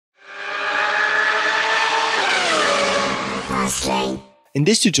Fastlane. In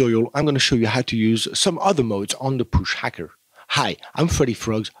this tutorial, I'm going to show you how to use some other modes on the Push Hacker. Hi, I'm Freddy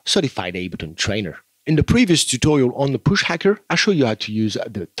Froggs, certified Ableton trainer. In the previous tutorial on the Push Hacker, I showed you how to use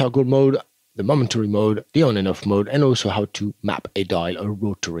the toggle mode, the momentary mode, the on and off mode, and also how to map a dial or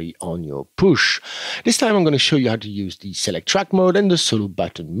rotary on your push. This time I'm going to show you how to use the select track mode and the solo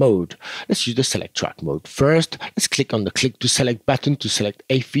button mode. Let's use the select track mode first. Let's click on the click to select button to select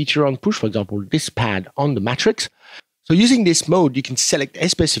a feature on push, for example, this pad on the matrix. So using this mode, you can select a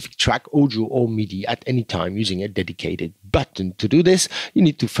specific track, audio or MIDI at any time using a dedicated button. To do this, you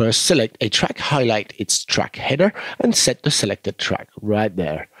need to first select a track, highlight its track header, and set the selected track right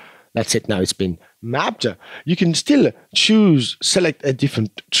there. That's it. Now it's been mapped. You can still select a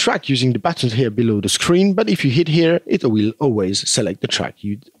different track using the buttons here below the screen, but if you hit here, it will always select the track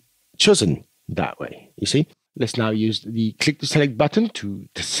you'd chosen that way, you see? Let's now use the click to select button to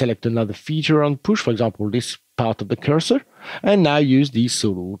select another feature on push, for example, this part of the cursor, and now use the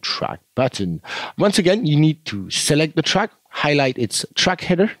solo track button. Once again, you need to select the track, highlight its track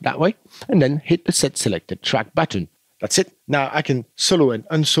header that way, and then hit the set selected track button. That's it. Now I can solo and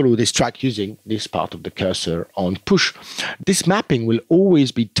unsolo this track using this part of the cursor on push. This mapping will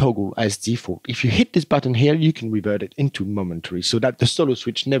always be toggle as default. If you hit this button here, you can revert it into momentary so that the solo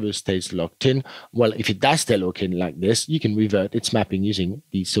switch never stays locked in. Well, if it does stay locked in like this, you can revert its mapping using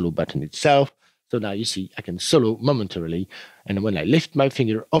the solo button itself. So now you see I can solo momentarily, and when I lift my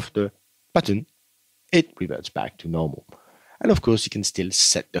finger off the button, it reverts back to normal. And of course, you can still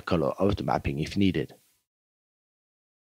set the color of the mapping if needed.